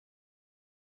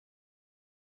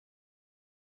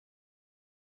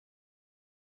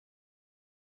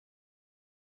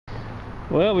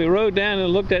Well, we rode down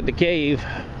and looked at the cave.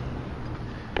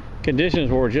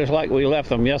 Conditions were just like we left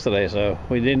them yesterday, so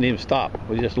we didn't even stop.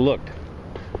 We just looked.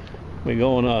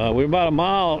 We're about a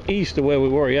mile east of where we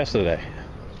were yesterday.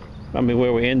 I mean,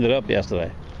 where we ended up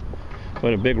yesterday.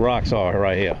 Where the big rocks are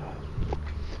right here.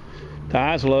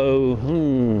 Tide's low,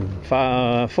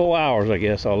 4 hours, I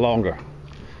guess, or longer.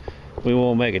 We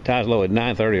won't make it. Tide's low at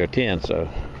 9:30 or 10, so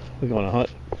we're going to hunt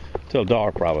till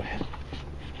dark probably.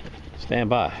 Stand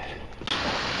by.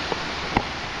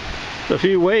 A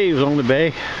few waves on the bay.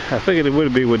 I figured it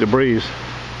would be with the breeze,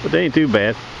 but they ain't too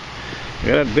bad.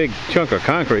 Got that big chunk of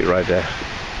concrete right there.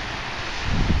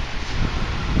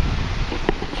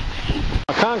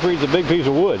 Concrete's a big piece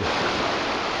of wood.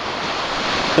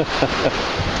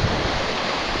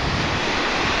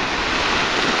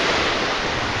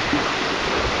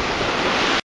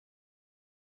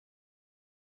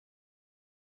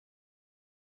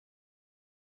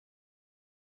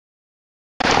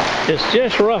 It's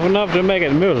just rough enough to make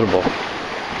it miserable.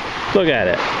 Look at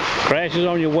it. Crashes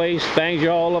on your waist, bangs you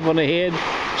all up on the head,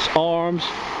 arms.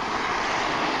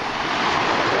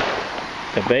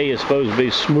 The bay is supposed to be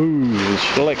smooth and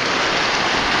slick.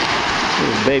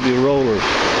 Little baby rollers.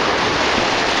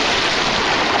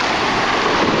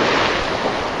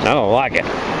 I don't like it.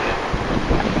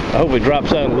 I hope it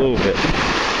drops out a little bit.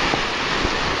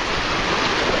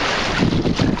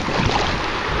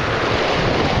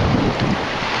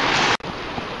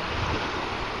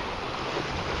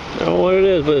 I don't know what it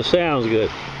is, but it sounds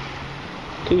good.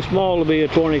 Too small to be a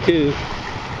 22.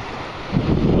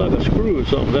 Looks like a screw or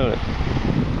something, doesn't it?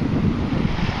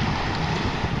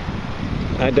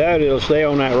 I doubt it'll stay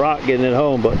on that rock getting it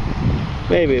home, but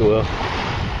maybe it will.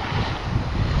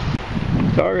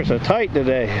 Targets are tight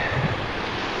today.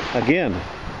 Again.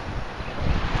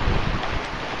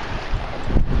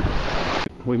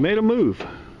 We made a move.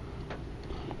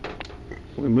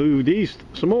 We moved east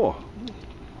some more.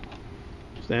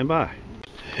 Stand by.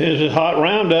 Here's a hot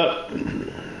roundup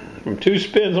from 2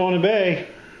 spins on the bay.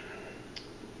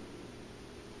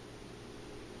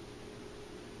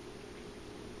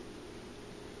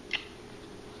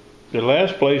 The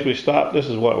last place we stopped, this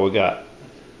is what we got.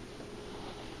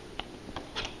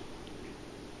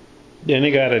 Then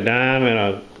he got a dime and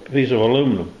a piece of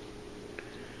aluminum.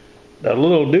 That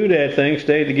little doodad thing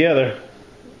stayed together,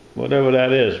 whatever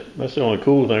that is. That's the only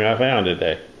cool thing I found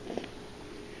today.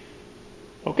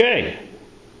 Okay,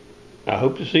 I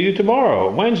hope to see you tomorrow,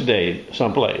 Wednesday,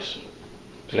 someplace.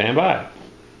 Stand by.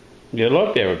 Good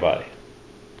luck to everybody.